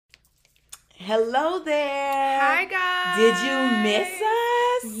Hello there. Hi, guys. Did you miss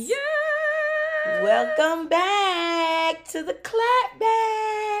us? Yeah. Welcome back to the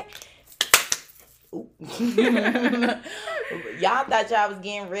clapback. Y'all thought y'all was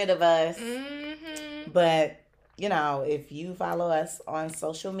getting rid of us. Mm-hmm. But, if you follow us on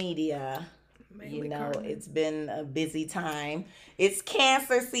social media, Carmen. it's been a busy time. It's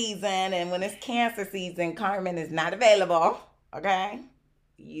cancer season, and when it's cancer season, Carmen is not available. Okay?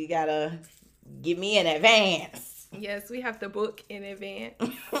 You gotta get me in advance. Yes, we have to book in advance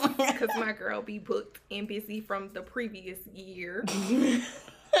because my girl be booked and busy from the previous year.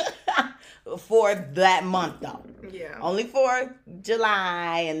 For that month, though. Yeah. Only for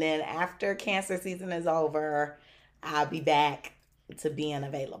July, and then after cancer season is over, I'll be back to being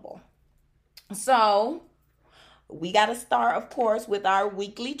available. So, we got to start, of course, with our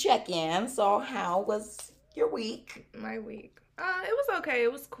weekly check-in. So, how was your week? My week. It was okay.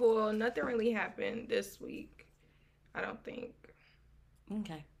 It was cool. Nothing really happened this week, I don't think.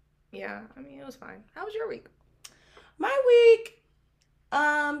 Okay. Yeah, it was fine. How was your week? My week,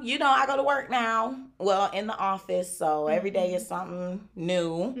 I go to work now. Well, in the office, so every day is something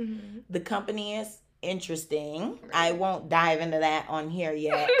new. Mm-hmm. The company is interesting. Right. I won't dive into that on here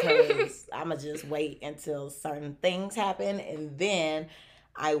yet because I'm going to just wait until certain things happen and then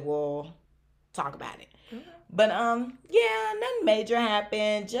I will talk about it. Okay. But nothing major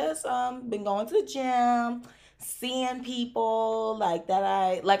happened. Just been going to the gym, seeing people like that.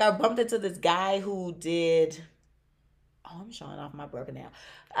 I bumped into this guy who did. Oh, I'm showing off my brother now.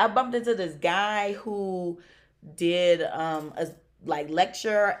 I bumped into this guy who did a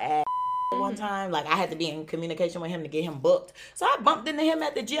lecture at one time. Like I had to be in communication with him to get him booked. So I bumped into him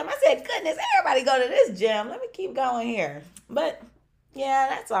at the gym. I said, "Goodness, everybody go to this gym. Let me keep going here." But yeah,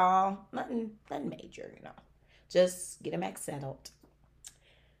 that's all. Nothing major, Just get him back settled.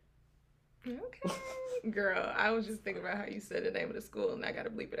 Okay. Girl, I was just thinking about how you said the name of the school and I gotta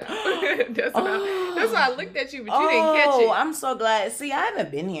bleep it out. That's why I looked at you, but you didn't catch it. Oh, I'm so glad. See, I haven't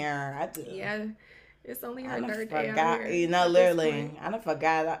been here. Yeah, it's only her third day out here. Literally, I done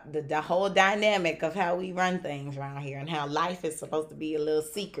forgot the whole dynamic of how we run things around here and how life is supposed to be a little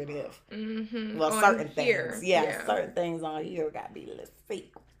secretive. Mm-hmm. Well, on certain here. things. Yeah, certain things on here gotta be a little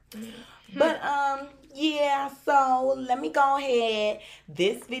secret. Mm-hmm. But so let me go ahead.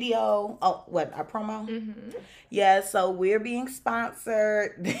 This video, our promo? Mm-hmm. Yeah, so we're being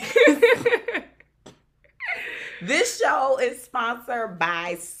sponsored. This show is sponsored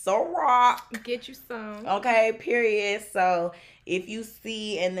by Ciroc. Get you some. Okay, period. So if you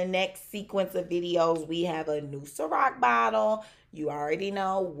see in the next sequence of videos, we have a new Ciroc bottle. You already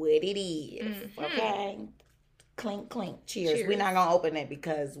know what it is. Mm-hmm. Okay. Clink, clink. Cheers. We're not going to open it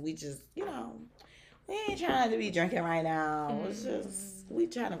because we just, we ain't trying to be drinking right now. Mm-hmm. It's just, we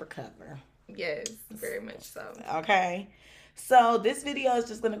trying to recover. Yes, very much so. Okay. So this video is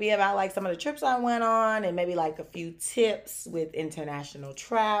just going to be about some of the trips I went on and maybe a few tips with international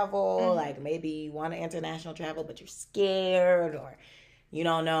travel. Mm-hmm. Like maybe you want to international travel, but you're scared or you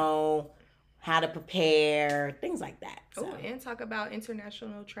don't know how to prepare, things like that. So. Oh, and talk about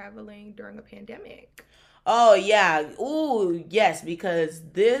international traveling during a pandemic. Oh, yeah. Ooh, yes, because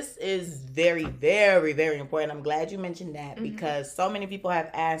this is very, very, very important. I'm glad you mentioned that because so many people have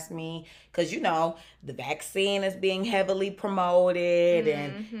asked me, because, the vaccine is being heavily promoted.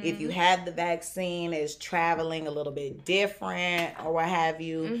 And if you have the vaccine, it's traveling a little bit different or what have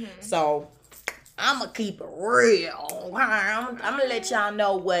you. Mm-hmm. So I'm going to keep it real. I'm going to let y'all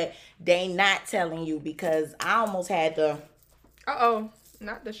know what they not telling you because I almost had to... Uh-oh.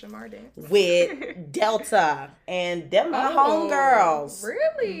 Not the Shamar dance. With Delta. And them my homegirls.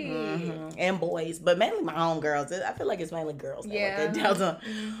 Really? Mm-hmm. And boys. But mainly my homegirls. I feel like it's mainly girls that work at Delta.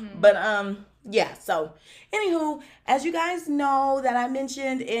 Mm-hmm. But, yeah. So, anywho, as you guys know that I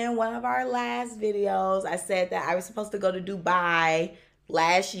mentioned in one of our last videos, I said that I was supposed to go to Dubai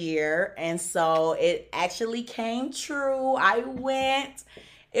last year. And so, it actually came true. I went.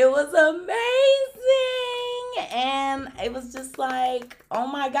 It was amazing. And it was just oh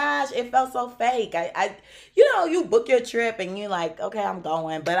my gosh, it felt so fake. I you book your trip and you're like, okay, I'm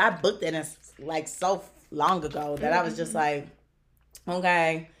going. But I booked it so long ago that I was just like,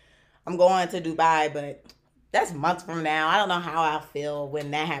 okay, I'm going to Dubai, but that's months from now. I don't know how I'll feel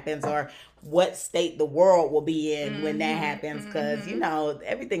when that happens or what state the world will be in when that happens. Because,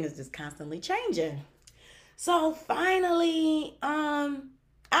 everything is just constantly changing. So finally,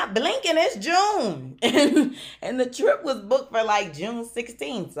 I blink and it's June. and the trip was booked for June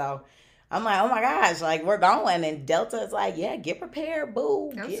 16th. So I'm like, oh my gosh, we're going. And Delta is yeah, get prepared,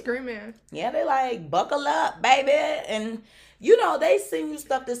 boo. I'm screaming. Yeah, they buckle up, baby. And, you know, they send you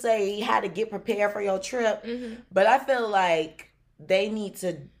stuff to say how to get prepared for your trip. But I feel like they need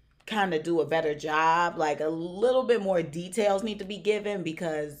to kind of do a better job. Like a little bit more details need to be given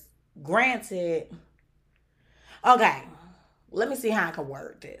because granted, okay, let me see how I can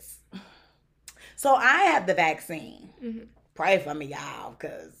word this. So I have the vaccine. Pray for me, y'all,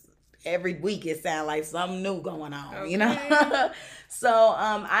 because every week it sounds like something new going on, you know? So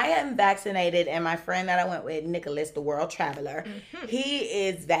I am vaccinated, and my friend that I went with, Nicholas, the world traveler, he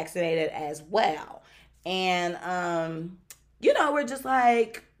is vaccinated as well. And, you know, we're just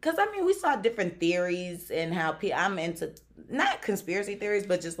like, because, I mean, we saw different theories and how I'm into, not conspiracy theories,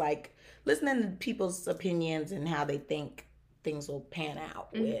 but just like listening to people's opinions and how they think things will pan out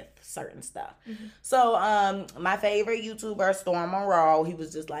with certain stuff. So my favorite YouTuber, Storm Monroe, he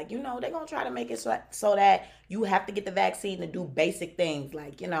was just like, you know, they're gonna try to make it so that you have to get the vaccine to do basic things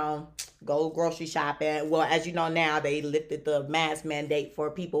like, you know, go grocery shopping. Well, as you know now, they lifted the mask mandate for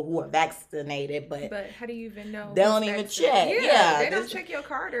people who are vaccinated, but how do you even know? They don't even check. They don't check your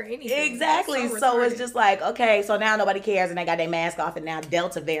card or anything. Exactly. So it's just like, okay, so now nobody cares and they got their mask off, and now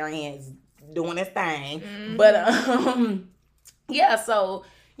Delta variant is doing its thing. But yeah, so,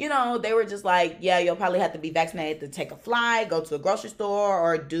 you know, they were just like, yeah, you'll probably have to be vaccinated to take a flight, go to a grocery store,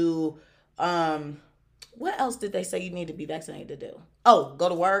 or do, what else did they say you need to be vaccinated to do? Oh, go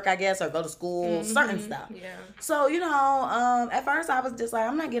to work, I guess, or go to school, certain stuff. Yeah. So, you know, at first I was just like,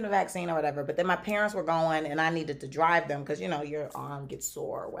 I'm not getting a vaccine or whatever. But then my parents were going, and I needed to drive them because, you know, your arm gets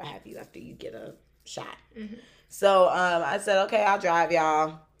sore or what have you after you get a shot. So I said, okay, I'll drive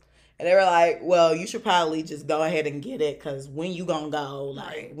y'all. And they were like, well, you should probably just go ahead and get it because when you gonna go?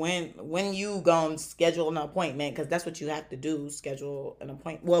 Like, when you gonna schedule an appointment? Because that's what you have to do, schedule an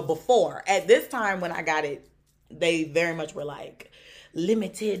appointment. Well, before. At this time when I got it, they very much were like,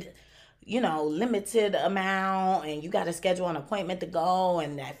 limited amount, and you got to schedule an appointment to go.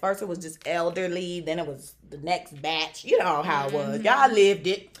 And at first it was just elderly, then it was the next batch. You know how it was. Y'all lived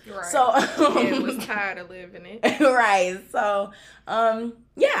it. Right. So it was tired of living it. Right. So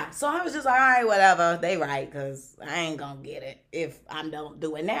yeah, so I was just like, all right, whatever, they right, because I ain't gonna get it if I don't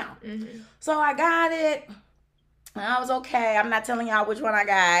do it now. So I got it, and I was okay. I'm not telling y'all which one I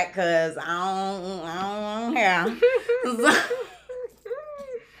got because I don't have.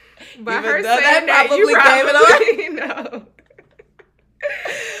 By her saying that, you probably know.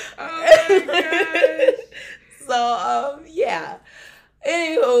 Oh my gosh. So yeah.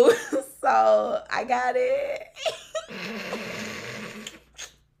 Anywho, so I got it.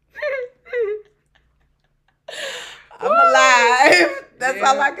 I'm alive. That's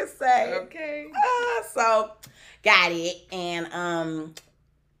all I can say. Okay. So got it, and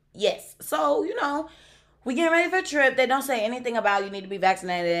yes. So you know, we getting ready for a trip. They don't say anything about you need to be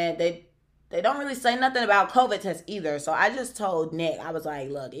vaccinated. They don't really say nothing about COVID tests either. So I just told Nick, I was like,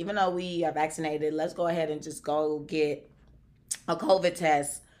 look, even though we are vaccinated, let's go ahead and just go get a COVID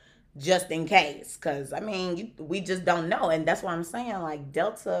test just in case. Because, I mean, we just don't know. And that's what I'm saying. Like,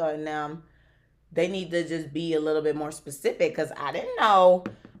 Delta and them, they need to just be a little bit more specific. Because I didn't know,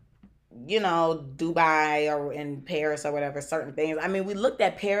 you know, Dubai or in Paris or whatever, certain things. I mean, we looked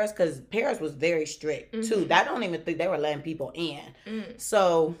at Paris because Paris was very strict, too. I don't even think they were letting people in.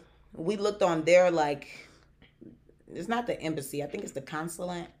 So we looked on their, like, it's not the embassy. I think it's the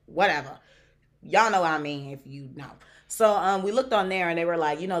consulate. Whatever. Y'all know what I mean if you know. So we looked on there, and they were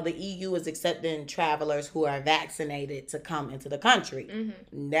like, you know, the EU is accepting travelers who are vaccinated to come into the country.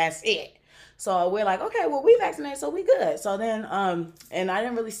 That's it. So we're like, okay, well, we vaccinated, so we good. So then, and I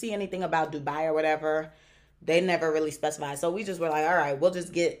didn't really see anything about Dubai or whatever. They never really specified. So we just were like, all right, we'll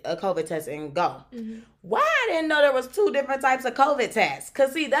just get a COVID test and go. Why I didn't know there was 2 different types of COVID tests?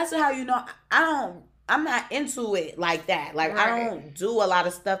 Because, see, that's how you know I'm not into it like that. Like, right. I don't do a lot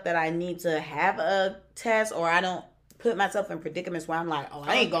of stuff that I need to have a test, or I don't put myself in predicaments where I'm like, oh,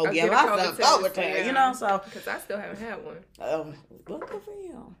 I ain't gonna get myself COVID test, you know? So because I still haven't had one. Well, good for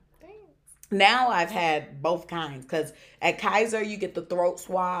you. Thanks. Now I've had both kinds, because at Kaiser you get the throat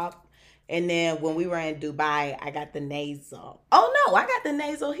swab, and then when we were in Dubai, I got the nasal. Oh no, I got the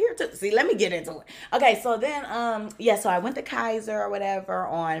nasal here too. See, let me get into it. Okay, so then so I went to Kaiser or whatever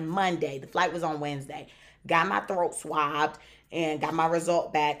on Monday. The flight was on Wednesday. Got my throat swabbed and got my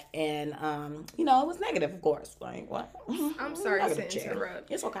result back, and you know, it was negative, of course. Like, what? I'm sorry to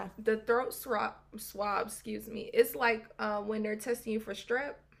interrupt. It's okay. The throat swab, excuse me. It's like when they're testing you for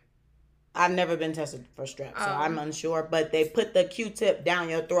strep. I've never been tested for strep, so I'm unsure. But they put the Q-tip down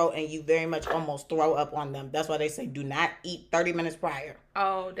your throat, and you very much almost throw up on them. That's why they say do not eat 30 minutes prior.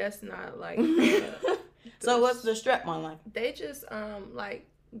 Oh, that's not like. So what's the strep one like? They just like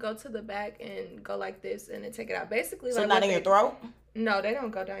go to the back and go like this and then take it out. Basically, So like not in your throat? No, they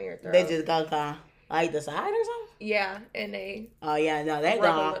don't go down your throat. They just go like the side or something? Yeah, and they Oh yeah, no, they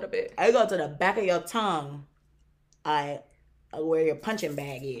rub go a little bit. they go to the back of your tongue, where your punching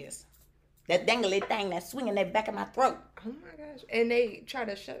bag is. That dangly thing that's swinging that back of my throat. Oh my gosh! And they try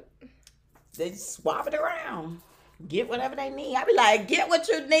to shut. They swap it around. Get whatever they need. I be like, get what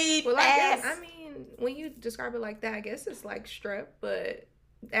you need. Well, fast. I mean, when you describe it like that, I guess it's like strep. But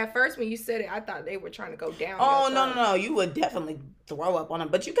at first, when you said it, I thought they were trying to go down. Oh no! You would definitely throw up on them,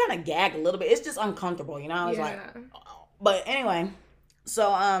 but you kind of gag a little bit. It's just uncomfortable, you know. It's like, but anyway, so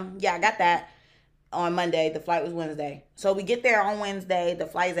yeah, I got that on Monday. The flight was Wednesday, so we get there on Wednesday. The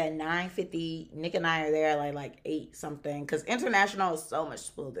flight's at 9:50. Nick and I are there like 8 something, because international is so much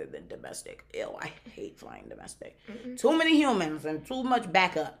smoother than domestic. Ew, I hate flying domestic. Too many humans and too much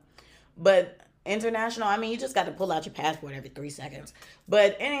backup. But international, I mean, you just got to pull out your passport every 3 seconds.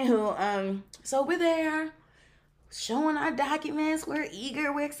 But anywho, so we're there showing our documents. We're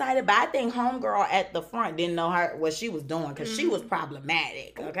eager, we're excited. But I think homegirl at the front didn't know what she was doing, because she was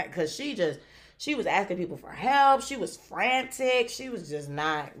problematic. Okay, because she was asking people for help. She was frantic. She was just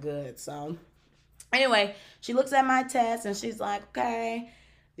not good. So anyway, she looks at my test and she's like, okay.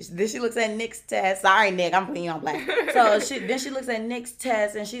 Then she looks at Nick's test. Sorry, Nick, I'm putting you on black. So then she looks at Nick's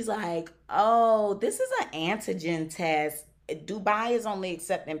test and she's like, oh, this is an antigen test. Dubai is only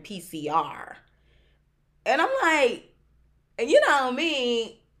accepting PCR. And I'm like, you know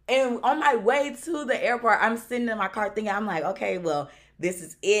me. And on my way to the airport, I'm sitting in my car thinking, I'm like, okay, well, this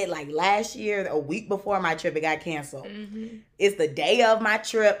is it. Like last year, a week before my trip, it got canceled. It's the day of my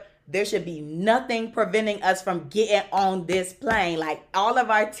trip. There should be nothing preventing us from getting on this plane. Like all of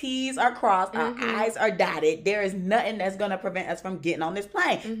our T's are crossed, our I's are dotted. There is nothing that's going to prevent us from getting on this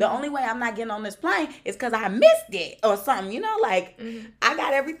plane. The only way I'm not getting on this plane is because I missed it or something, you know, like I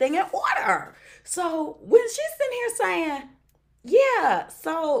got everything in order. So when she's sitting here saying, yeah,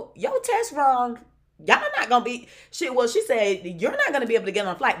 so your test wrong, y'all not gonna be she said you're not gonna be able to get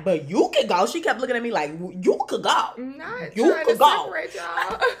on a flight, but you can go. She kept looking at me like, you could go. Not you trying could to go. Separate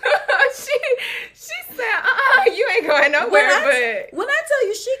y'all. she said, you ain't going nowhere. When I tell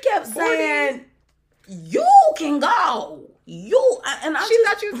you, she kept saying, you can go. She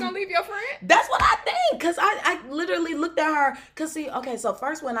thought you was gonna leave your friend. That's what I think, because I literally looked at her. Because see, okay, so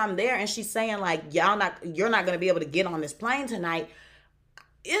first when I'm there and she's saying like, you're not gonna be able to get on this plane tonight,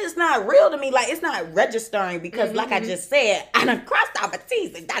 it's not real to me. Like, it's not registering, because like I just said, I done crossed off my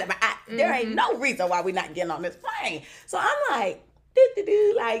T's and dotted my I. There ain't no reason why we not getting on this plane. So I'm like,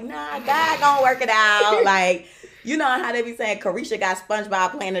 like, nah, God gonna work it out. Like, you know how they be saying Carisha got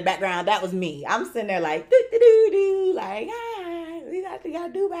SpongeBob playing in the background? That was me. I'm sitting there like, like, we got to go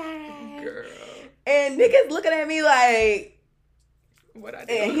Dubai. Girl. And niggas looking at me like, what I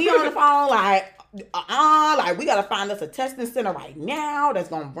do? And he on the phone like, like we gotta find us a testing center right now that's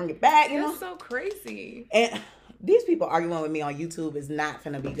gonna bring it back. You know, that's so crazy. And these people arguing with me on YouTube is not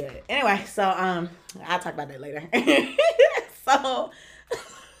gonna be good. Anyway, so I'll talk about that later.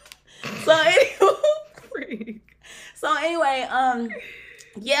 So anyway,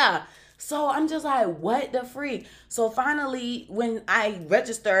 yeah. So I'm just like, what the freak? So finally, when I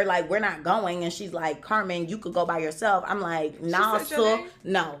registered, like, we're not going, and she's like, Carmen, you could go by yourself. I'm like, nah, so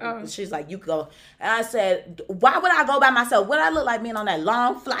no. Oh. She's like, you could go. And I said, why would I go by myself? Would I look like being on that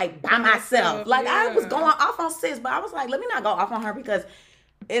long flight by myself? Like, yeah. I was going off on sis, but I was like, let me not go off on her, because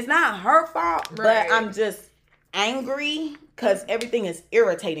it's not her fault, right. But I'm just angry because everything is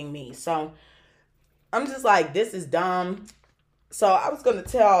irritating me. So I'm just like, this is dumb. So I was going to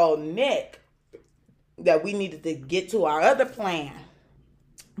tell Nick that we needed to get to our other plan,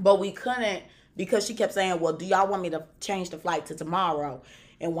 but we couldn't, because she kept saying, well, do y'all want me to change the flight to tomorrow?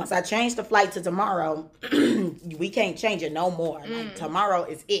 And once I change the flight to tomorrow, we can't change it no more. Like, tomorrow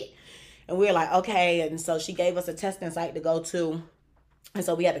is it. And we were like, okay. And so she gave us a testing site to go to. And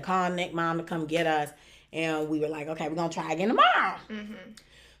so we had to call Nick's mom to come get us. And we were like, okay, we're going to try again tomorrow.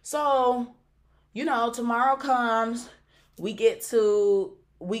 So, you know, tomorrow comes. We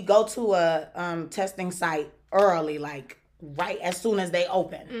go to a testing site early, like right as soon as they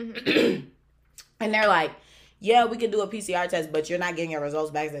open. And they're like, yeah, we can do a PCR test, but you're not getting your results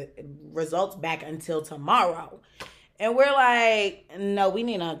back until tomorrow. And we're like, no, we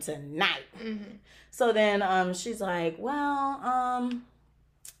need them tonight. So then she's like, well,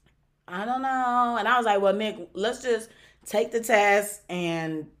 I don't know. And I was like, well, Nick, let's just take the test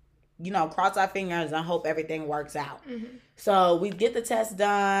and, you know, cross our fingers and hope everything works out. So we get the test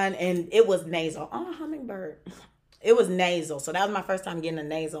done, and it was nasal. Oh, hummingbird. It was nasal. So that was my first time getting a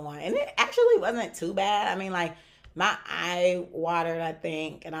nasal one. And it actually wasn't too bad. I mean, like, my eye watered, I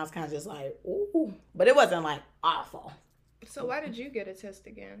think, and I was kind of just like, ooh, but it wasn't like awful. So why did you get a test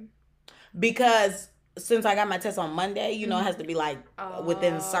again? Because since I got my test on Monday, it has to be like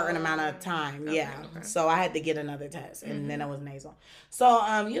within a certain amount of time. Okay, Yeah. okay. So I had to get another test, and then it was nasal.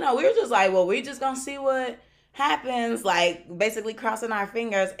 So we were just like, well, we're just gonna see what happens, like basically crossing our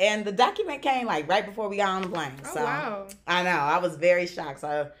fingers. And the document came like right before we got on the plane. Oh, So wow. I know, I was very shocked.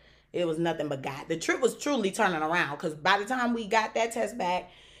 So it was nothing but God. The trip was truly turning around, because by the time we got that test back,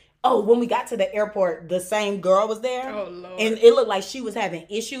 when we got to the airport, the same girl was there. Oh, Lord. And it looked like she was having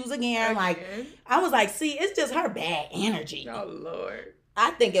issues again. Again? Like, I was like, see, it's just her bad energy. Oh, Lord.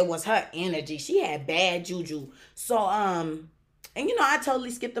 I think it was her energy. She had bad juju. So, and I totally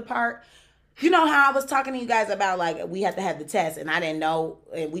skipped the part. You know how I was talking to you guys about, like, we had to have the test, and I didn't know,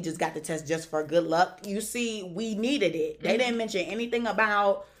 and we just got the test just for good luck. You see, we needed it. They didn't mention anything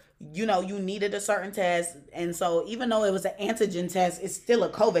about, you needed a certain test. And so even though it was an antigen test, it's still a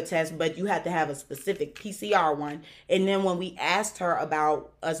COVID test, but you had to have a specific PCR one. And then when we asked her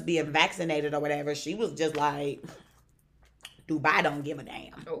about us being vaccinated or whatever, she was just like, Dubai don't give a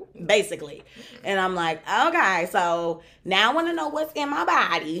damn, basically. And I'm like, okay, so now I want to know what's in my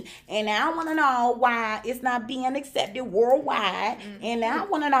body, and now I want to know why it's not being accepted worldwide, and now I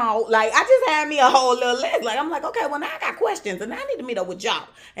want to know, like, I just had me a whole little list. Like, I'm like, okay, well, now I got questions, and I need to meet up with y'all,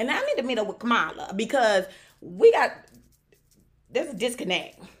 and I need to meet up with Kamala, because there's a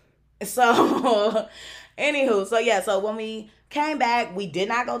disconnect. So, anywho, so when we came back, we did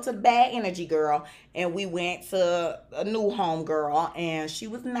not go to the bad energy girl, and we went to a new home girl, and she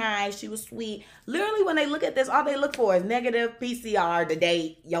was nice, she was sweet. Literally, when they look at this, all they look for is negative PCR, the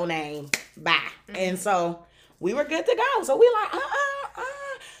date, your name, bye. And so we were good to go. So we like,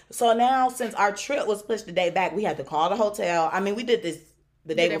 So now, since our trip was pushed the day back, we had to call the hotel. I mean, we did this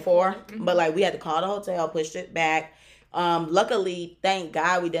the day before, but like we had to call the hotel, pushed it back. Luckily, thank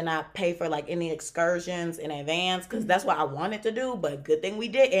God, we did not pay for like any excursions in advance, because that's what I wanted to do, but good thing we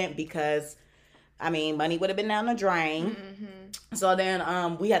didn't, because I mean, money would have been down the drain. So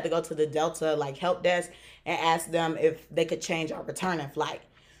then we had to go to the Delta like help desk and ask them if they could change our returning flight.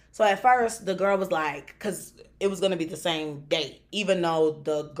 So at first the girl was like, because it was going to be the same date, even though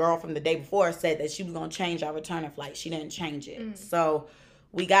the girl from the day before said that she was going to change our returning flight. She didn't change it. So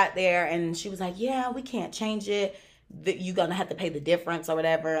we got there and she was like, yeah, we can't change it. You're going to have to pay the difference or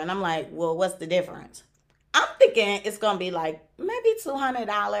whatever. And I'm like, well, what's the difference? I'm thinking it's going to be like maybe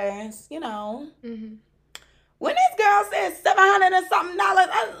 $200, you know. When this girl says $700 and something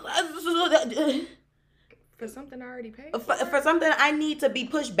dollars, for something I already paid for something I need to be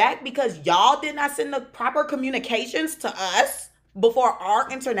pushed back because y'all did not send the proper communications to us before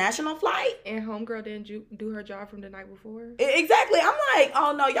our international flight. And homegirl didn't do her job from the night before. Exactly. I'm like,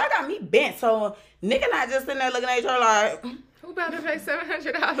 oh no, y'all got me bent. So Nick and I just sitting there looking at each other like, who about to pay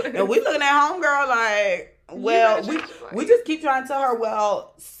 $700? And we looking at homegirl like, well, we just keep trying to tell her,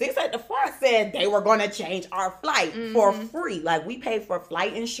 well, sis at the front said they were going to change our flight for free. Like, we paid for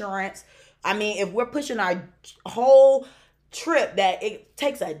flight insurance. I mean, if we're pushing our whole trip that it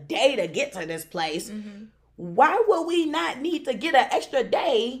takes a day to get to this place, why would we not need to get an extra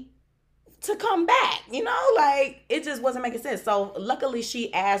day to come back? You know, like, it just wasn't making sense. So luckily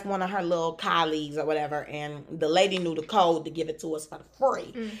she asked one of her little colleagues or whatever, and the lady knew the code to give it to us for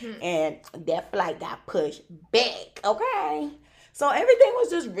free. And that flight got pushed back. Okay. So everything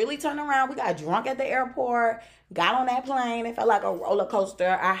was just really turning around. We got drunk at the airport, got on that plane. It felt like a roller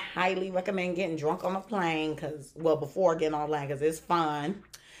coaster. I highly recommend getting drunk on a plane before getting on a plane, because it's fun.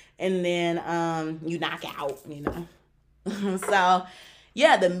 And then you knock out, you know. So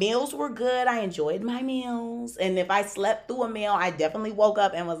yeah, the meals were good. I enjoyed my meals. And if I slept through a meal, I definitely woke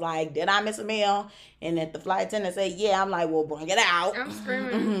up and was like, did I miss a meal? And if the flight attendant said, yeah, I'm like, well, bring it out. I'm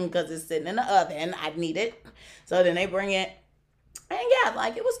screaming. Because it's sitting in the oven. I need it. So then they bring it. And yeah,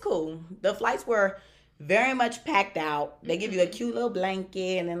 like, it was cool. The flights were very much packed out. They give you a cute little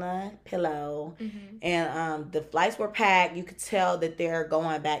blanket and then a pillow. And the flights were packed. You could tell that they're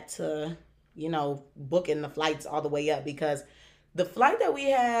going back to, you know, booking the flights all the way up, because the flight that we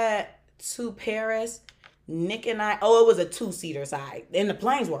had to Paris, Nick and I, it was a 2-seater side. And the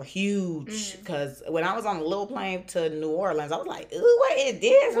planes were huge. Because when I was on a little plane to New Orleans, I was like, ooh, what is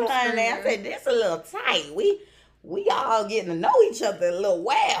this one? And I said, this a little tight. We all getting to know each other a little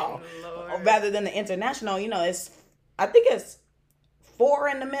well. Lord. Rather than the international, you know, I think it's 4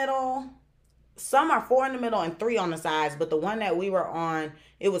 in the middle. Some are 4 in the middle and 3 on the sides. But the one that we were on,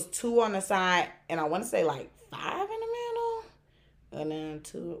 it was 2 on the side. And I want to say like 5 in the middle. And then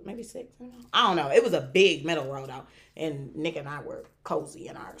 2, maybe 6. I don't know. It was a big middle row though. And Nick and I were cozy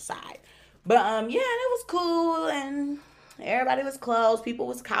in our side. But yeah, and it was cool, and everybody was close. People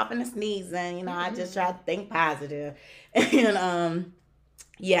was coughing and sneezing. You know, I just tried to think positive, and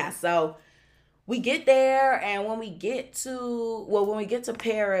yeah. So we get there, and when we get to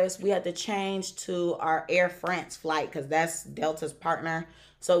Paris, we had to change to our Air France flight because that's Delta's partner.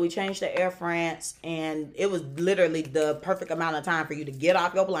 So we changed to Air France, and it was literally the perfect amount of time for you to get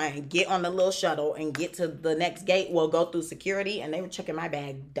off your plane, get on the little shuttle, and get to the next gate. We'll go through security, and they were checking my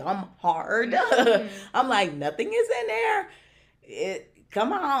bag dumb hard. I'm like, nothing is in there.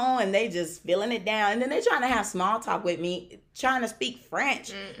 Come on, and they just filling it down, and then they trying to have small talk with me, trying to speak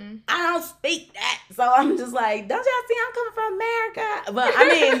French. I don't speak that, so I'm just like, don't y'all see I'm coming from America? But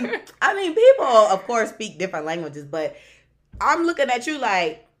I mean, people of course speak different languages, but I'm looking at you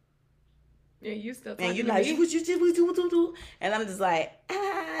like, yeah, you still talking and you to like, me? and I'm just like,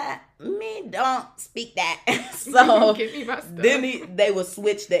 me don't speak that. So Give me my stuff. then they will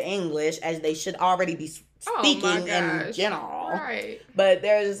switch to English, as they should already be speaking in general. Right. But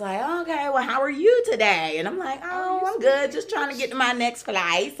they're just like, okay, well, how are you today? And I'm like, oh, I'm good. Just trying to get to my next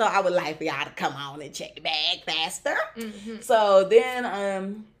flight. So I would like for y'all to come on and check the bag faster. So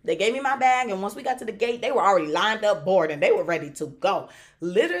then they gave me my bag. And once we got to the gate, they were already lined up boarding. They were ready to go.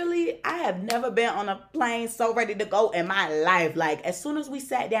 Literally, I have never been on a plane so ready to go in my life. Like, as soon as we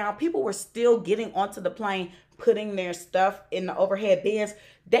sat down, people were still getting onto the plane, putting their stuff in the overhead bins.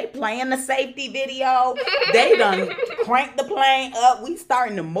 They playing the safety video. They done cranked the plane up. We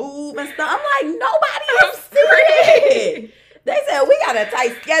starting to move and stuff. I'm like, nobody is serious. They said, we got a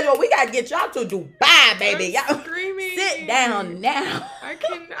tight schedule. We got to get y'all to Dubai, baby. Y'all Screaming. sit down now. I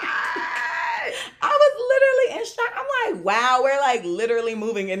cannot. I was literally in shock. I'm like, wow, we're like literally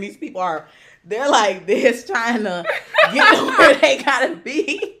moving, and these people they're like this, trying to get to where they gotta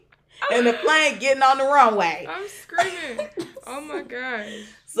be. And the plane getting on the runway. I'm screaming. Oh my gosh.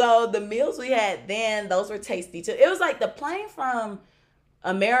 So the meals we had then, those were tasty too. It was like the plane from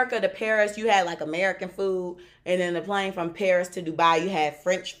America to Paris, you had like American food. And then the plane from Paris to Dubai, you had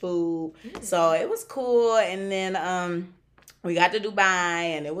French food. So it was cool. And then we got to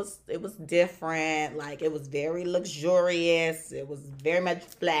Dubai, and it was different. Like, it was very luxurious. It was very much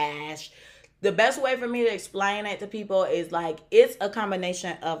flash. The best way for me to explain it to people is like, it's a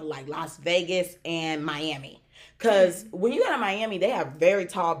combination of like Las Vegas and Miami. Because when you go to Miami, they have very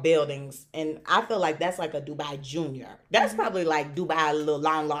tall buildings. And I feel like that's like a Dubai Junior. That's probably like Dubai, little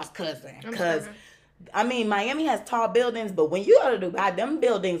long lost cousin. Because, I mean, Miami has tall buildings, but when you go to Dubai, them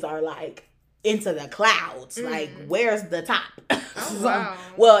buildings are like into the clouds. Like, where's the top? Wow.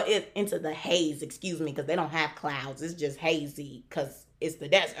 Well, it's into the haze, excuse me, because they don't have clouds. It's just hazy because it's the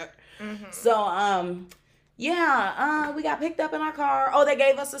desert. So, we got picked up in our car. Oh, they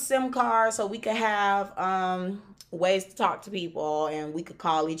gave us a SIM card so we could have ways to talk to people, and we could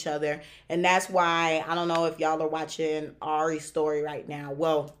call each other. And that's why, I don't know if y'all are watching Ari's story right now.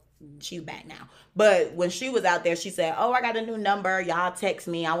 Well, she's back now. But when she was out there, she said, oh, I got a new number. Y'all text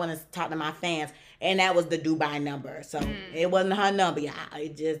me. I want to talk to my fans. And that was the Dubai number. So it wasn't her number, y'all.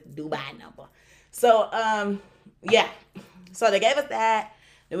 It just Dubai number. So, So they gave us that.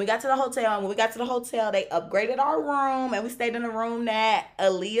 Then we got to the hotel, and when we got to the hotel, they upgraded our room, and we stayed in the room that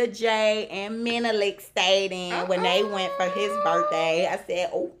Aaliyah J and Menelik stayed in when they went for his birthday. I said,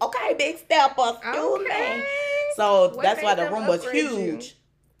 oh, okay, big stepper, excuse me. So that's why the room was huge.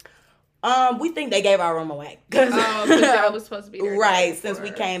 We think they gave our room away. Because I was supposed to be there. Right, since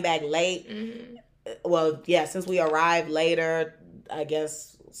we came back late. Well, yeah, since we arrived later, I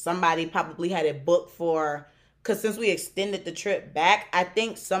guess somebody probably had it booked for... Because since we extended the trip back, I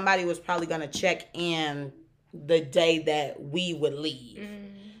think somebody was probably going to check in the day that we would leave.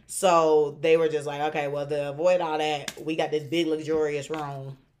 So they were just like, okay, well, to avoid all that, we got this big, luxurious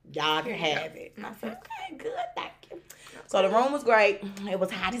room. Y'all can have it. And I said, okay, good, thank you. So the room was great. It was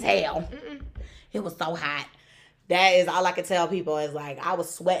hot as hell. It was so hot. That is all I can tell people is like, I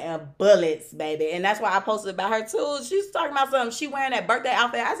was sweating bullets, baby. And that's why I posted about her too. She's talking about something. She wearing that birthday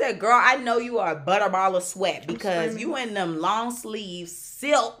outfit. I said, girl, I know you are a butterball of sweat because you in them long sleeves,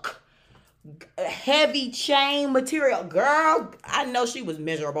 silk, heavy chain material. Girl, I know she was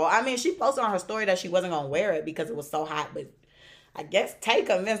miserable. I mean, she posted on her story that she wasn't going to wear it because it was so hot. But I guess Tay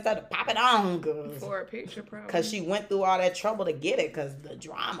convinced her to pop it on. For a picture, probably. Because she went through all that trouble to get it because the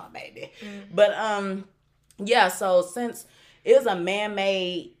drama, baby. But, yeah, so since it was a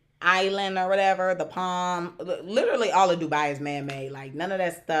man-made island or whatever, the Palm, literally all of Dubai is man-made. Like, none of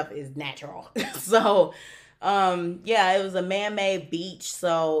that stuff is natural. So, it was a man-made beach.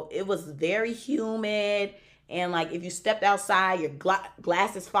 So, it was very humid. And, like, if you stepped outside, your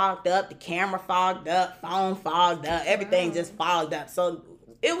glasses fogged up, the camera fogged up, phone fogged up, everything just fogged up. So,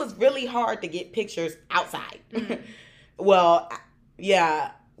 it was really hard to get pictures outside. Well,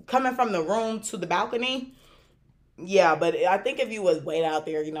 yeah, coming from the room to the balcony, yeah, but I think if you was wait out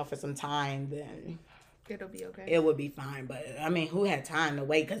there, for some time, then it'll be okay. It would be fine. But I mean, who had time to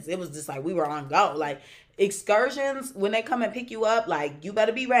wait? Because it was just like we were on go. Like excursions, when they come and pick you up, like you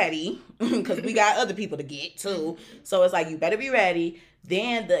better be ready because we got other people to get too. So it's like you better be ready.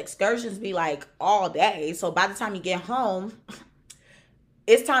 Then the excursions be like all day. So by the time you get home,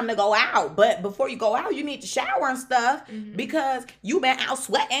 it's time to go out. But before you go out, you need to shower and stuff because you been out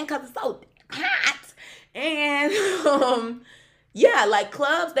sweating because it's so hot. And yeah, like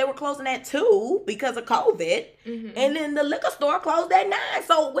clubs, they were closing at 2 because of COVID. And then the liquor store closed at 9.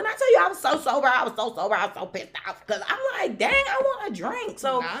 So when I tell you I was so sober, I was so pissed off because I'm like, dang, I want a drink.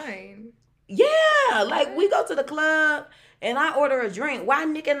 So 9. Yeah, like we go to the club and I order a drink. Why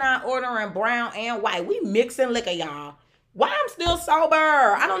Nick and I ordering brown and white? We mixing liquor, y'all. Why I'm still sober?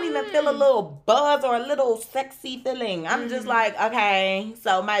 I don't even feel a little buzz or a little sexy feeling. I'm just like, okay,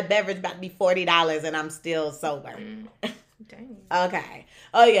 so my beverage about to be $40 and I'm still sober. Dang. Okay.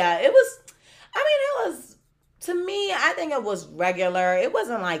 Oh yeah, it was, to me, I think it was regular. It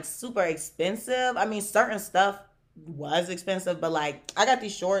wasn't like super expensive. I mean, certain stuff was expensive, but like I got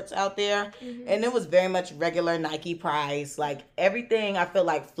these shorts out there and it was very much regular Nike price. Like everything I feel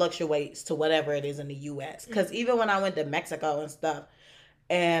like fluctuates to whatever it is in the US. Because even when I went to Mexico and stuff,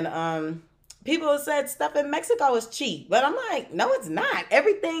 and people said stuff in Mexico is cheap, but I'm like, no, it's not.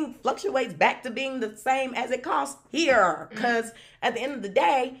 Everything fluctuates back to being the same as it costs here. Because at the end of the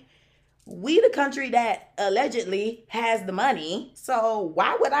day, we the country that allegedly has the money. So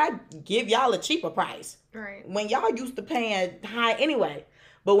why would I give y'all a cheaper price? Right. When y'all used to paying high anyway.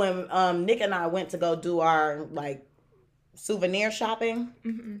 But when Nick and I went to go do our like souvenir shopping,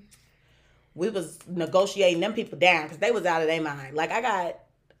 we was negotiating them people down because they was out of their mind. Like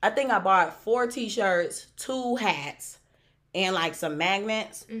I think I bought 4 t-shirts, 2 hats, and like some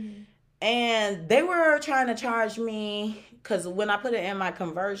magnets. And they were trying to charge me, because when I put it in my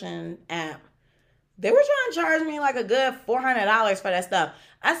conversion app, they were trying to charge me like a good $400 for that stuff.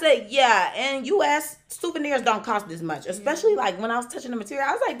 I said, yeah, in U.S., souvenirs don't cost this much. Especially like when I was touching the material.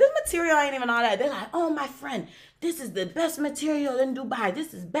 I was like, this material ain't even all that. They're like, oh, my friend, this is the best material in Dubai.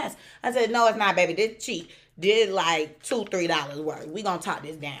 This is best. I said, no, it's not, baby. This cheap. Did like $2-3 worth. We gonna talk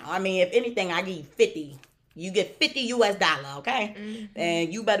this down. I mean, if anything, I give you 50. You get $50 US, okay?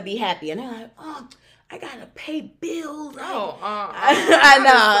 And you better be happy. And they're like, oh, I gotta pay bills. I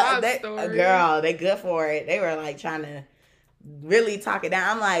know. Girl, they good for it. They were like trying to really talk it down.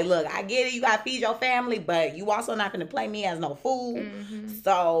 I'm like, look, I get it. You gotta feed your family, but you also not gonna play me as no fool.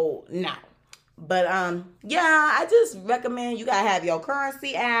 So no. But yeah, I just recommend you gotta have your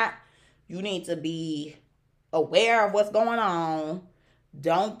currency app. You need to be aware of what's going on.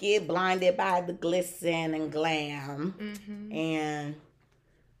 Don't get blinded by the glisten and glam. And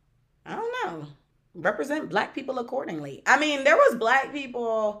I don't know, represent black people accordingly. I mean, there was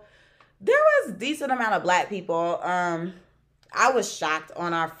decent amount of black people. I was shocked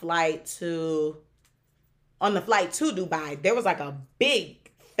on the flight to Dubai. There was like a big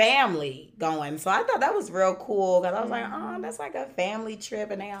family going. So I thought that was real cool because I was like, oh, that's like a family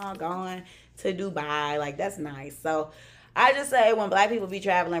trip and they all going to Dubai. Like, that's nice. So I just say when black people be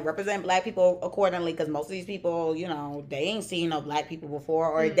traveling, represent black people accordingly, because most of these people, they ain't seen no black people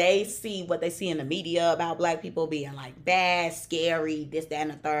before, or they see what they see in the media about black people being like bad, scary, this, that,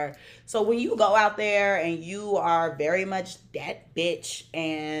 and the third. So when you go out there and you are very much that bitch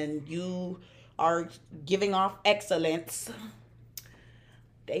and you are giving off excellence,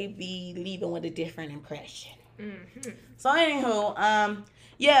 they be leaving with a different impression. So anywho,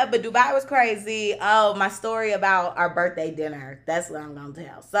 yeah, but Dubai was crazy. Oh, my story about our birthday dinner. That's what I'm going to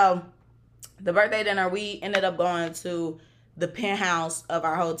tell. So the birthday dinner, we ended up going to the penthouse of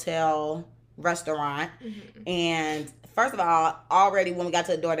our hotel restaurant. And first of all, already when we got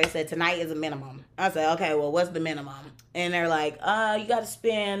to the door, they said, tonight is a minimum. I said, okay, well, what's the minimum? And they're like, you got to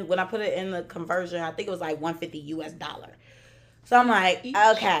spend, when I put it in the conversion, I think it was like $150 US. So I'm like,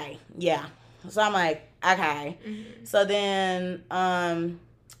 okay, yeah. So I'm like, okay. So then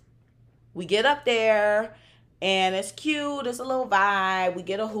we get up there and it's cute. It's a little vibe. We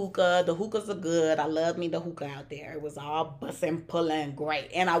get a hookah. The hookahs are good. I love me the hookah out there. It was all bussin', pulling, great.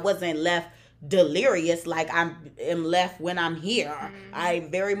 And I wasn't left delirious like I am left when I'm here. I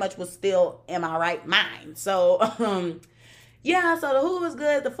very much was still in my right mind. So yeah, so the hookah was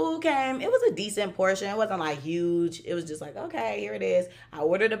good. The food came. It was a decent portion. It wasn't like huge. It was just like, okay, here it is. I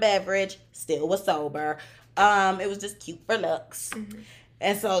ordered a beverage. Still was sober. It was just cute for looks.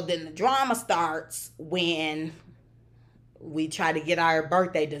 And so then the drama starts when we try to get our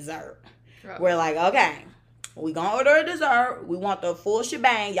birthday dessert. Oh. We're like, okay, we gonna order a dessert. We want the full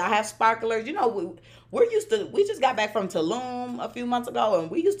shebang. Y'all have sparklers. You know, we just got back from Tulum a few months ago, and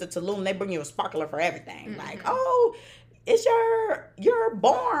we used to Tulum. They bring you a sparkler for everything. Mm-hmm. Like, oh, it's you're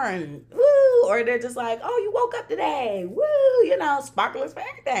born, woo, or they're just like, oh, you woke up today, woo, you know, sparklers for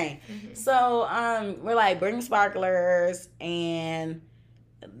everything. Mm-hmm. So we're like, bring sparklers and,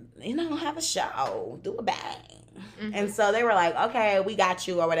 you know, have a show, do a bang. Mm-hmm. And so they were like, okay, we got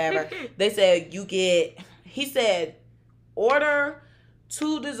you or whatever. They said he said order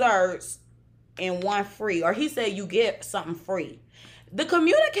 2 desserts and 1 free, or he said you get something free. The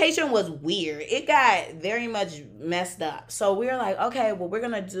communication was weird. It got very much messed up. So we were like, okay, well, we're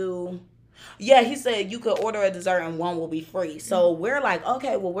going to do... Yeah, he said you could order a dessert and 1 will be free. So we're like,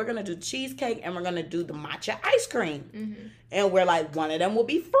 okay, well, we're going to do cheesecake and we're going to do the matcha ice cream. Mm-hmm. And we're like, 1 of them will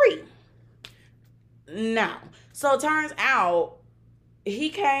be free. No. So it turns out he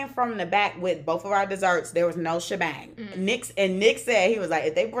came from the back with both of our desserts. There was no shebang. Mm-hmm. Nick said, he was like,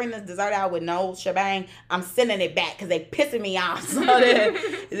 if they bring this dessert out with no shebang, I'm sending it back because they pissing me off. So then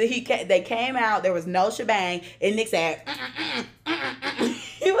they came out, there was no shebang, and Nick said,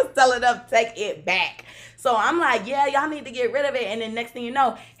 he was telling them to take it back. So I'm like, yeah, y'all need to get rid of it. And then next thing you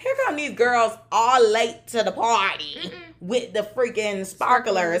know, here come these girls all late to the party with the freaking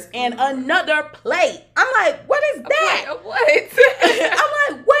sparklers and another plate. I'm like, what is that? A what?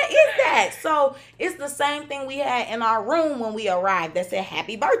 I'm like, what is that? So it's the same thing we had in our room when we arrived that said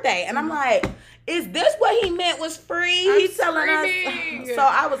happy birthday. And I'm like, is this what he meant was free? He's telling us. So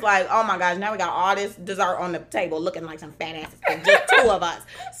I was like, oh my gosh, now we got all this dessert on the table looking like some fat asses. Just 2 of us.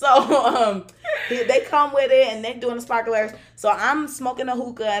 So they come with it and they're doing the sparklers. So I'm smoking a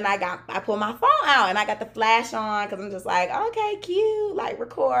hookah and I pull my phone out and I got the flash on because I'm just like, okay, cute, like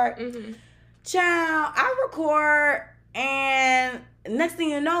record. Mm-hmm. Child, I record and next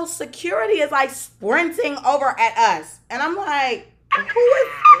thing you know, security is like sprinting over at us. And I'm like, who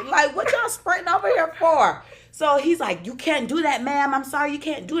is, like, what y'all sprinting over here for? So he's like, you can't do that, ma'am. I'm sorry, you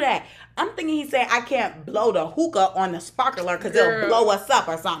can't do that. I'm thinking he's saying I can't blow the hookah on the sparkler because it'll blow us up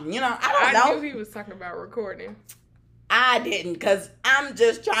or something. You know, I don't know. I knew he was talking about recording. I didn't because I'm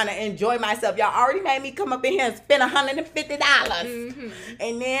just trying to enjoy myself. Y'all already made me come up in here and spend $150. Mm-hmm.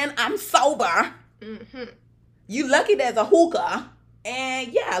 And then I'm sober. Mm-hmm. You lucky there's a hookah.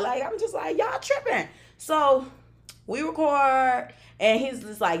 And yeah, like, I'm just like, y'all tripping. So we record and he's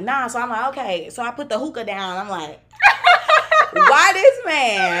just like, nah. So I'm like, okay. So I put the hookah down. I'm like, why this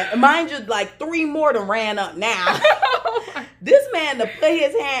man? Mind you, like 3 more done ran up now. This man to put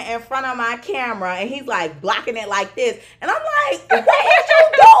his hand in front of my camera and he's like blocking it like this. And I'm like, what is you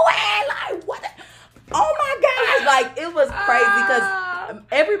doing? Like, what? Oh my gosh. Like, it was crazy because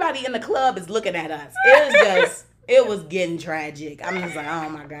everybody in the club is looking at us. It was getting tragic. I'm just like, oh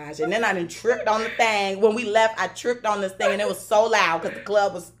my gosh. And then I done tripped on the thing. When we left, I tripped on this thing and it was so loud because the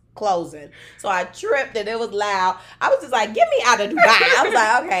club was closing. So I tripped and it was loud. I was just like, get me out of Dubai. I was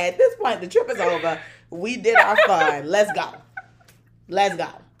like, okay, at this point, the trip is over. We did our fun. Let's go. Let's go.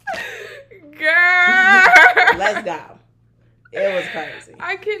 Girl. Let's go. It was crazy.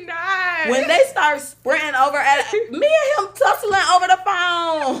 I cannot. When they start sprinting over at me and him tussling over the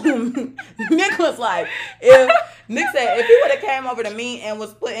phone, Nick was like, Nick said if he would have came over to me and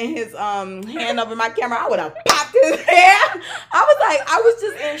was putting his hand over my camera, I would have popped his hair. I was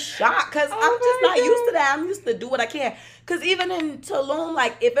just in shock because I'm just not used to that. I'm used to do what I can. Because even in Tulum,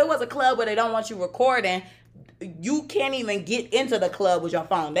 like if it was a club where they don't want you recording, you can't even get into the club with your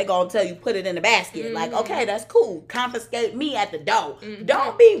phone. They're going to tell you, put it in the basket. Mm-hmm. Like, okay, that's cool. Confiscate me at the door. Mm-hmm.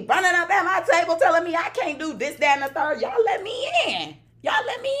 Don't be running up at my table telling me I can't do this, that, and the third. Y'all let me in. Y'all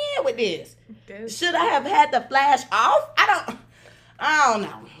let me in with this. Should I have had the flash off? I don't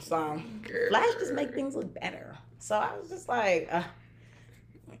know. So, flash just make things look better. So, I was just like,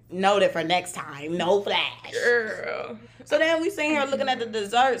 noted for next time. No flash. Girl. So then we sitting here looking at the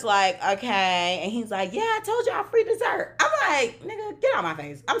desserts like, okay. And he's like, yeah, I told y'all free dessert. I'm like, nigga, get out my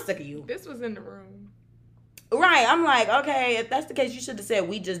face. I'm sick of you. This was in the room. Right. I'm like, okay, if that's the case, you should have said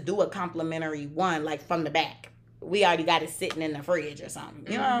we just do a complimentary one, like from the back. We already got it sitting in the fridge or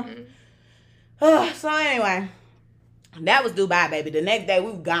something, you know? Mm-hmm. So anyway, that was Dubai, baby. The next day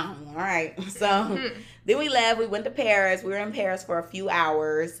we were gone, all right? So then we left. We went to Paris. We were in Paris for a few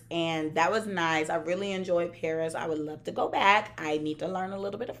hours, and that was nice. I really enjoyed Paris. I would love to go back. I need to learn a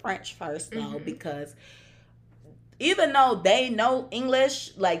little bit of French first, though, because even though they know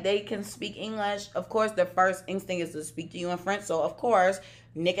English, like they can speak English, of course, their first instinct is to speak to you in French. So, of course,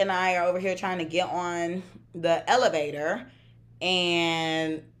 Nick and I are over here trying to get on the elevator,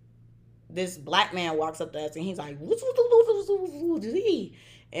 and this black man walks up to us and he's like,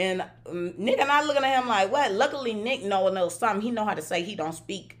 and Nick and I looking at him like, what? Luckily, Nick knows something. He know how to say he don't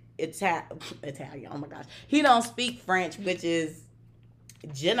speak Italian. Oh my gosh, he don't speak French, which is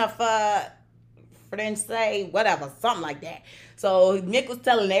Jennifer French, whatever, something like that. So Nick was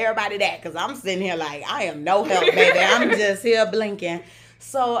telling everybody that because I'm sitting here like, I am no help, baby. I'm just here blinking.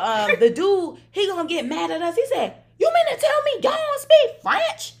 So the dude, he gonna get mad at us. He said, "You mean to tell me y'all don't speak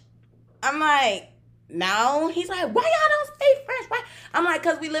French?" I'm like, no. He's like, why y'all don't speak French? Why? I'm like,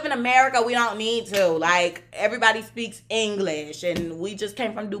 because we live in America, we don't need to. Like, everybody speaks English, and we just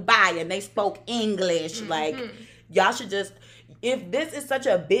came from Dubai, and they spoke English. Mm-hmm. Like, y'all should just, if this is such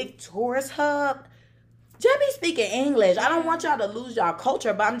a big tourist hub, just be speaking English. I don't want y'all to lose y'all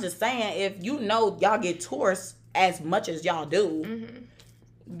culture, but I'm just saying, if you know y'all get tourists as much as y'all do,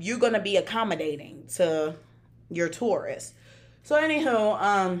 you're going to be accommodating to your tourists. So,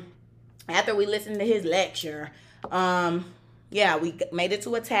 anywho, after we listened to his lecture, we made it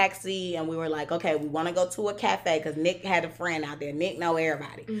to a taxi and we were like, okay, we want to go to a cafe because Nick had a friend out there. Nick know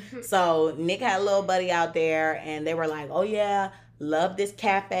everybody. Mm-hmm. So Nick had a little buddy out there and they were like, oh yeah, love this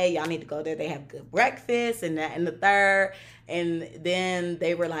cafe. Y'all need to go there. They have good breakfast and that and the third. And then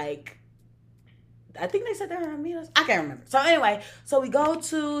they were like, I think they said they were going to meet us. I can't remember. So anyway, so we go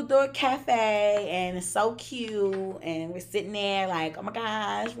to the cafe and it's so cute and we're sitting there like, oh my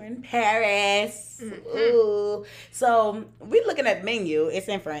gosh, we're in Paris. Mm-hmm. Ooh. So we're looking at the menu. It's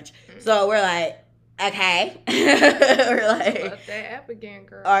in French. Mm-hmm. So we're like, okay. We're like, what's that app again,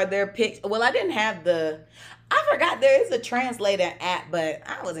 girl? Are there pics? Well, I didn't have I forgot there is a translator app, but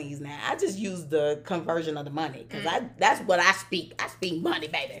I wasn't using that. I just used the conversion of the money because that's what I speak. I speak money,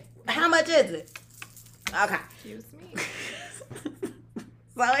 baby. How much is it? Okay. Excuse me.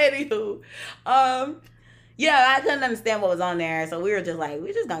 So anywho, I couldn't understand what was on there, so we were just like,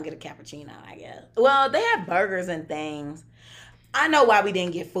 we just gonna get a cappuccino, I guess. Well, they have burgers and things. I know why we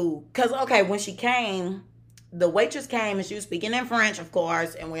didn't get food, cause when she came, the waitress came and she was speaking in French, of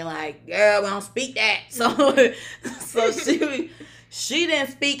course, and we're like, girl, we don't speak that. So she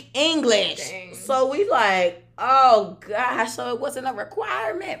didn't speak English. Dang. So we like, oh gosh, so it wasn't a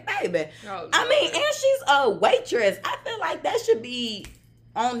requirement, baby. Oh, I mean, and she's a waitress. I feel like that should be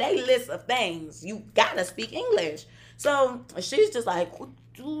on their list of things. You gotta speak English. So she's just like,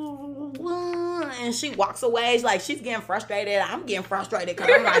 and she walks away. She's like, she's getting frustrated. I'm getting frustrated because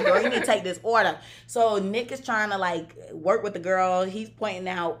I'm like, girl, you need to take this order. So Nick is trying to like work with the girl. He's pointing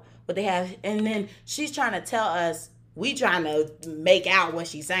out what they have, and then she's trying to tell us. We trying to make out what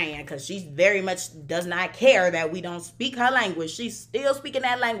she's saying because she very much does not care that we don't speak her language. She's still speaking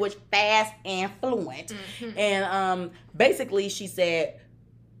that language fast and fluent. Mm-hmm. And basically she said,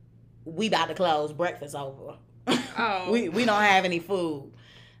 we about to close, breakfast over. Oh. we don't have any food.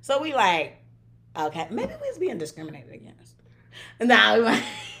 So we like, okay, maybe we was being discriminated against. No,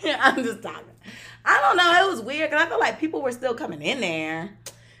 I'm just talking. I don't know. It was weird because I feel like people were still coming in there.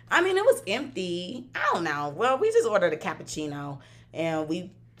 I mean, it was empty. I don't know. Well, we just ordered a cappuccino, and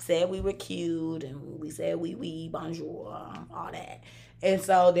we said we were cute, and we said oui, bonjour, all that. And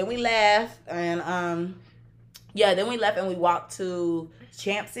so then we left, and then we left, and we walked to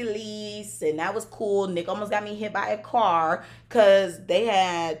Champs-Élysées, and that was cool. Nick almost got me hit by a car, because they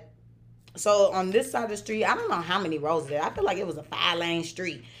had, so on this side of the street, I don't know how many roads there. I feel like it was a 5-lane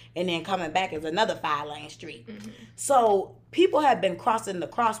street. And then coming back is another 5-lane street. Mm-hmm. So people have been crossing the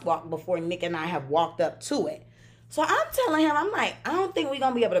crosswalk before Nick and I have walked up to it. So I'm telling him, I'm like, I don't think we're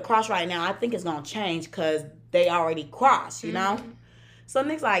going to be able to cross right now. I think it's going to change because they already crossed, you know? So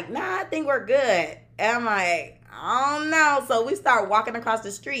Nick's like, nah, I think we're good. And I'm like, I don't know. So we start walking across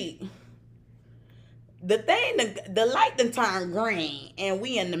the street. The light done turned green and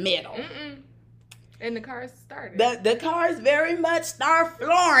we in the middle. And the cars started. The cars very much start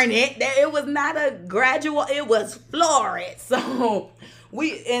flooring it. It was not a gradual, it was floored. So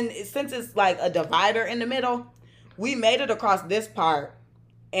since it's like a divider in the middle, we made it across this part.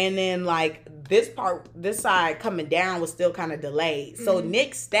 And then like this side coming down was still kind of delayed. So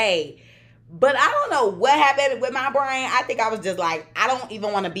Nick stayed. But I don't know what happened with my brain. I think I was just like, I don't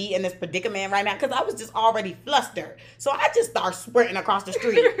even want to be in this predicament right now because I was just already flustered. So I just started sprinting across the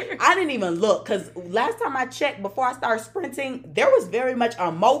street. I didn't even look because last time I checked before I started sprinting, there was very much a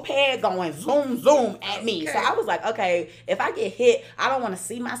moped going zoom, zoom at me. Okay. So I was like, okay, if I get hit, I don't want to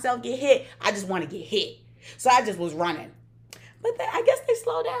see myself get hit. I just want to get hit. So I just was running. But I guess they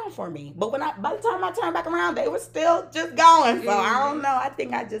slowed down for me. But by the time I turned back around, they were still just going. So I don't know. I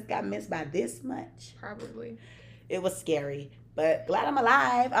think I just got missed by this much. Probably. It was scary. But glad I'm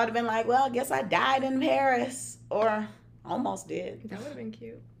alive. I would have been like, well, I guess I died in Paris. Or almost did. That would have been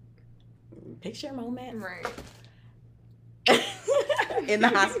cute. Picture moment. Right. In the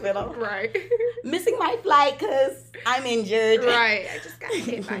hospital. Right. Missing my flight because I'm injured. Right. I just got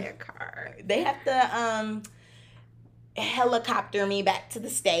hit by a car. They have to helicopter me back to the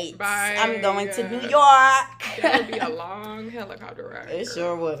States. Bye. I'm going to New York. That would be a long helicopter ride. It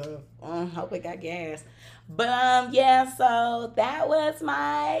sure would have. Hope it got gas. But yeah, so that was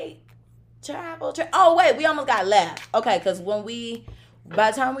my travel trip. Oh wait, we almost got left. Okay, because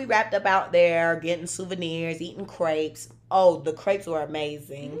by the time we wrapped up out there, getting souvenirs, eating crepes. Oh, the crepes were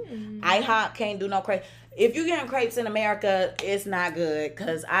amazing. IHOP can't do no crepes. If you're getting crepes in America, it's not good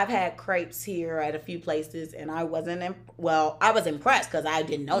because I've had crepes here at a few places and I wasn't, I was impressed because I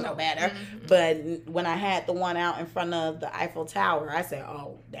didn't know no better. Mm-hmm. But when I had the one out in front of the Eiffel Tower, I said,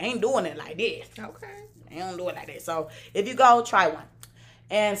 oh, they ain't doing it like this. Okay. They don't do it like this. So if you go, try one.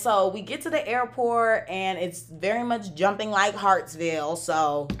 And so we get to the airport and it's very much jumping like Hartsville.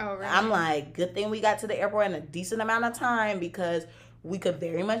 So I'm like, good thing we got to the airport in a decent amount of time because we could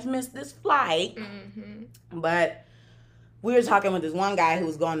very much miss this flight. Mm-hmm. But we were talking with this one guy who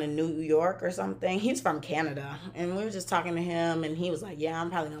was going to New York or something. He's from Canada. And we were just talking to him and he was like, yeah, I'm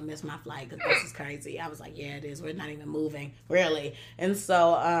probably going to miss my flight because this is crazy. I was like, yeah, it is. We're not even moving, really. And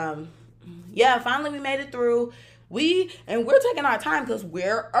so, finally we made it through. We're taking our time because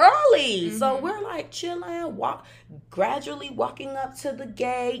we're early. Mm-hmm. So we're like chilling, gradually walking up to the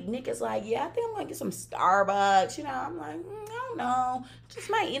gate. Nick is like, yeah, I think I'm going to get some Starbucks. You know, I'm like, I don't know. Just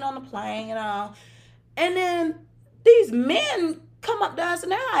might eat on the plane, you know. And then these men come up to us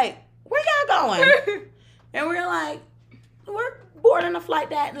and they're like, where y'all going? And we're like, we're boarding a flight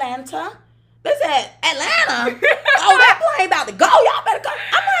to Atlanta. They said, Atlanta? Oh, that plane about to go. Y'all better go.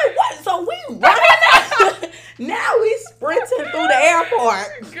 I'm like, what? So we running out. Now we sprinting through the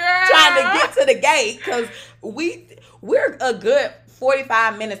airport. Girl. Trying to get to the gate because we're a good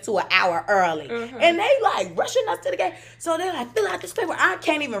 45 minutes to an hour early. Uh-huh. And they like rushing us to the gate. So they're like, fill out this paper. I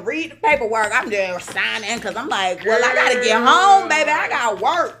can't even read the paperwork. I'm just signing because I'm like, well, I got to get home, baby. I got to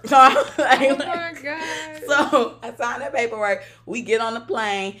work. So I'm like, oh my God. So I signed that paperwork. We get on the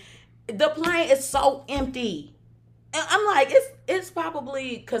plane. The plane is so empty. And I'm like, it's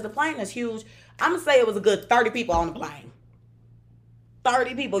probably, because the plane is huge, I'm going to say it was a good 30 people on the plane.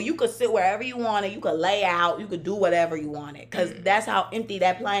 30 people. You could sit wherever you wanted. You could lay out. You could do whatever you wanted. Because that's how empty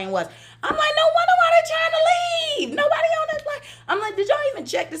that plane was. I'm like, no wonder why they're trying to leave. Nobody on that plane. I'm like, did y'all even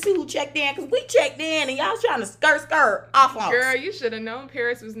check to see who checked in? Because we checked in and y'all was trying to skirt off on us. Girl, you should have known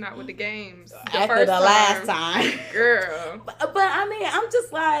Paris was not with the games. After the last time. Girl. But I mean, I'm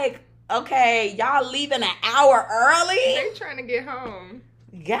just like, okay, y'all leaving an hour early? They trying to get home.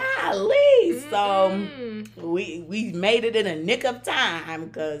 Golly. So we made it in a nick of time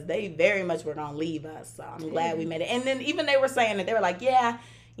because they very much were going to leave us. So I'm glad we made it. And then even they were saying that they were like, yeah,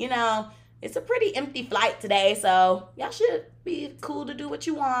 you know, it's a pretty empty flight today. So y'all should be cool to do what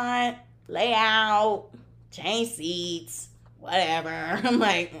you want. Lay out, change seats, whatever. I'm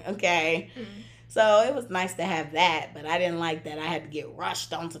like, okay. So it was nice to have that, but I didn't like that I had to get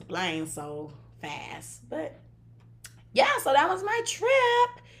rushed onto the plane so fast. But yeah, so that was my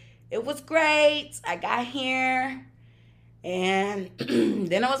trip. It was great. I got here and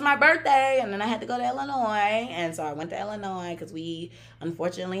then it was my birthday and then I had to go to Illinois. And so I went to Illinois because we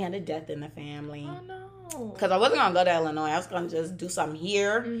unfortunately had a death in the family. Oh, no. Because I wasn't going to go to Illinois. I was going to just do something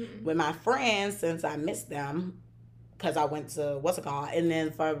here with my friends since I missed them. Because I went to, and then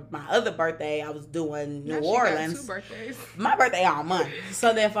for my other birthday, I was doing New Orleans. Got 2 birthdays. My birthday all month.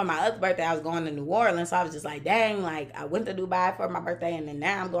 So then for my other birthday, I was going to New Orleans. So I was just like, dang, like I went to Dubai for my birthday, and then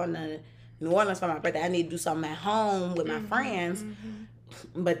now I'm going to New Orleans for my birthday. I need to do something at home with my friends.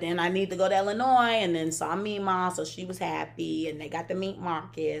 But then I need to go to Illinois, and then saw Mima, so she was happy, and they got to meet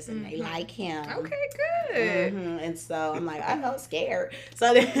Marcus, and they like him. Okay, good. And so I'm like, I felt scared.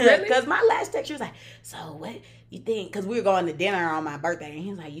 So then, because my last text, she was like, so what you think? Because we were going to dinner on my birthday, and he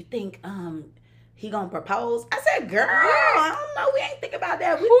was like, you think he gonna propose? I said, girl, I don't know. We ain't think about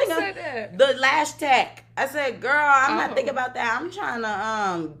that. Who said that? The last tech. I said, girl, I'm not thinking about that. I'm trying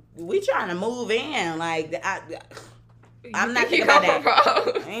to we trying to move in. Like I'm not thinking about that.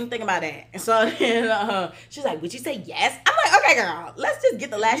 I ain't thinking about that. So then she's like, would you say yes? I'm like, okay, girl, let's just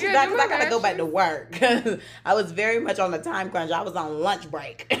get the lashes done because I got to go back to work. I was very much on the time crunch. I was on lunch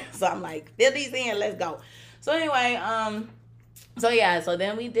break. So I'm like, fill these in, let's go. So anyway, so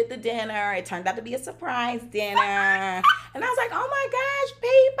then we did the dinner. It turned out to be a surprise dinner. And I was like, oh my gosh,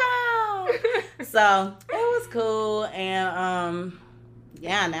 people. So it was cool. And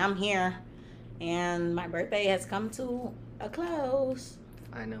now I'm here. And my birthday has come to a close.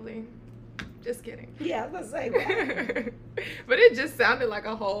 Finally. Just kidding. Yeah, I was gonna say that. But it just sounded like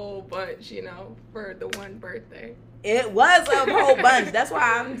a whole bunch, you know, for the one birthday. It was a whole bunch. That's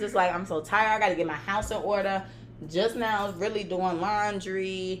why I'm just like, I'm so tired. I got to get my house in order. Just now, really doing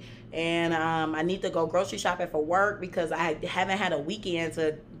laundry. And I need to go grocery shopping for work because I haven't had a weekend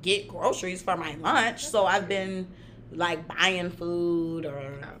to get groceries for my lunch. So I've been like buying food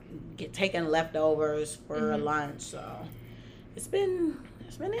or taking leftovers for lunch. So it's been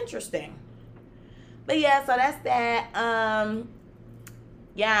interesting. But yeah, so that's that.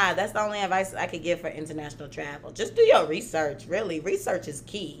 Yeah, that's the only advice I could give for international travel. Just do your research, really. Research is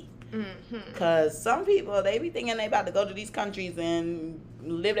key. Because some people, they be thinking they about to go to these countries and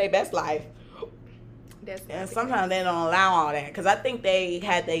live their best life. And sometimes they don't allow all that. Because I think they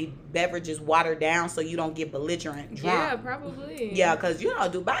had their beverages watered down so you don't get belligerent drunk. Yeah, probably. Yeah, because, you know,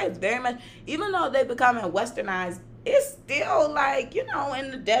 Dubai is very much, even though they're becoming westernized, it's still like, you know, in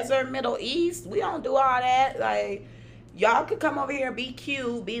the desert, Middle East, we don't do all that. Like, y'all could come over here and be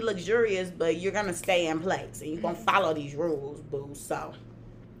cute, be luxurious, but you're going to stay in place. And you're going to follow these rules, boo. So,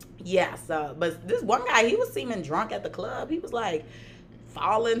 yeah. So, but this one guy, he was seeming drunk at the club. He was like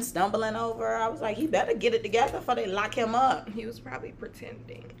falling, stumbling over. I was like, he better get it together before they lock him up. He was probably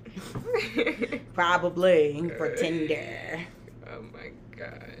pretending. Probably. Pretender. Oh, my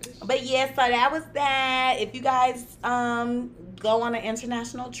gosh. But yeah, so that was that. If you guys go on an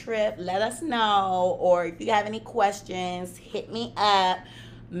international trip, let us know. Or if you have any questions, hit me up.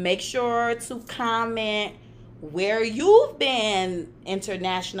 Make sure to comment where you've been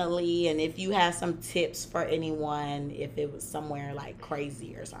internationally and if you have some tips for anyone if it was somewhere like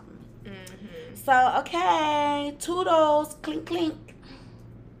crazy or something. So, okay. Toodles. Clink, clink.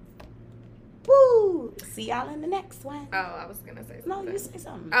 Woo! See y'all in the next one. Oh, I was gonna say something. No, you say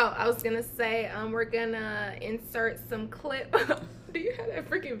something. Oh, I was gonna say we're gonna insert some clip. Do you have that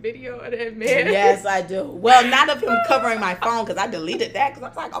freaking video of that man? Yes, I do. Well, not of him covering my phone because I deleted that because I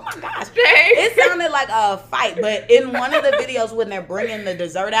was like, oh my gosh. Dang. It sounded like a fight, but in one of the videos when they're bringing the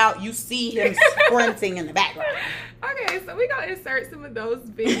dessert out, you see him sprinting in the background. Okay, so we're going to insert some of those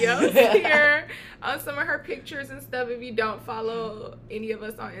videos here on some of her pictures and stuff. If you don't follow any of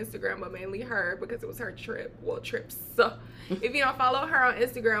us on Instagram, but mainly her because it was her trip. Well, trips. So if you don't follow her on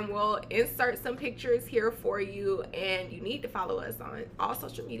Instagram, we'll insert some pictures here for you. And you need to follow us on all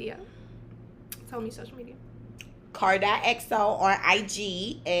social media. Tell me social media. Car.xo on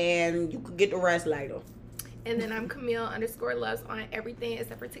IG, and you could get the rest later. And then I'm Camille_loves on everything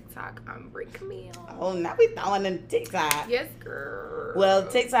except for TikTok. I'm Brick Camille. Oh, now we throwing in TikTok. Yes, girl. Well,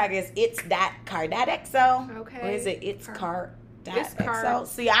 TikTok is it's.car.xo. Okay. Or is it car.xo? It's car.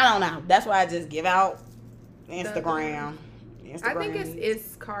 See, I don't know. That's why I just give out Instagram. I think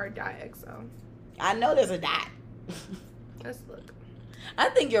it's car.xo. I know there's a dot. Let's look. I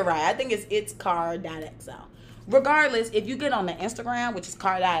think you're right. I think it's car.xo. Regardless, if you get on the Instagram, which is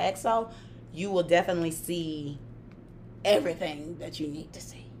car.xo, you will definitely see everything that you need to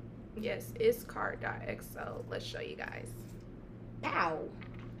see. Yes, it's car.xo. Let's show you guys. Pow.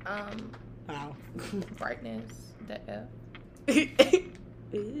 Oh. Brightness. The F.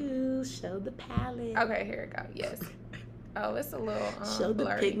 Ooh, show the palette. Okay, here we go. Yes. Oh, it's a little show the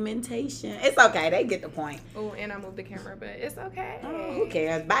blurry. pigmentation. It's okay. They get the point. Oh, and I moved the camera, but it's okay. Oh, who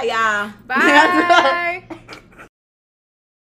cares? Bye, y'all. Bye.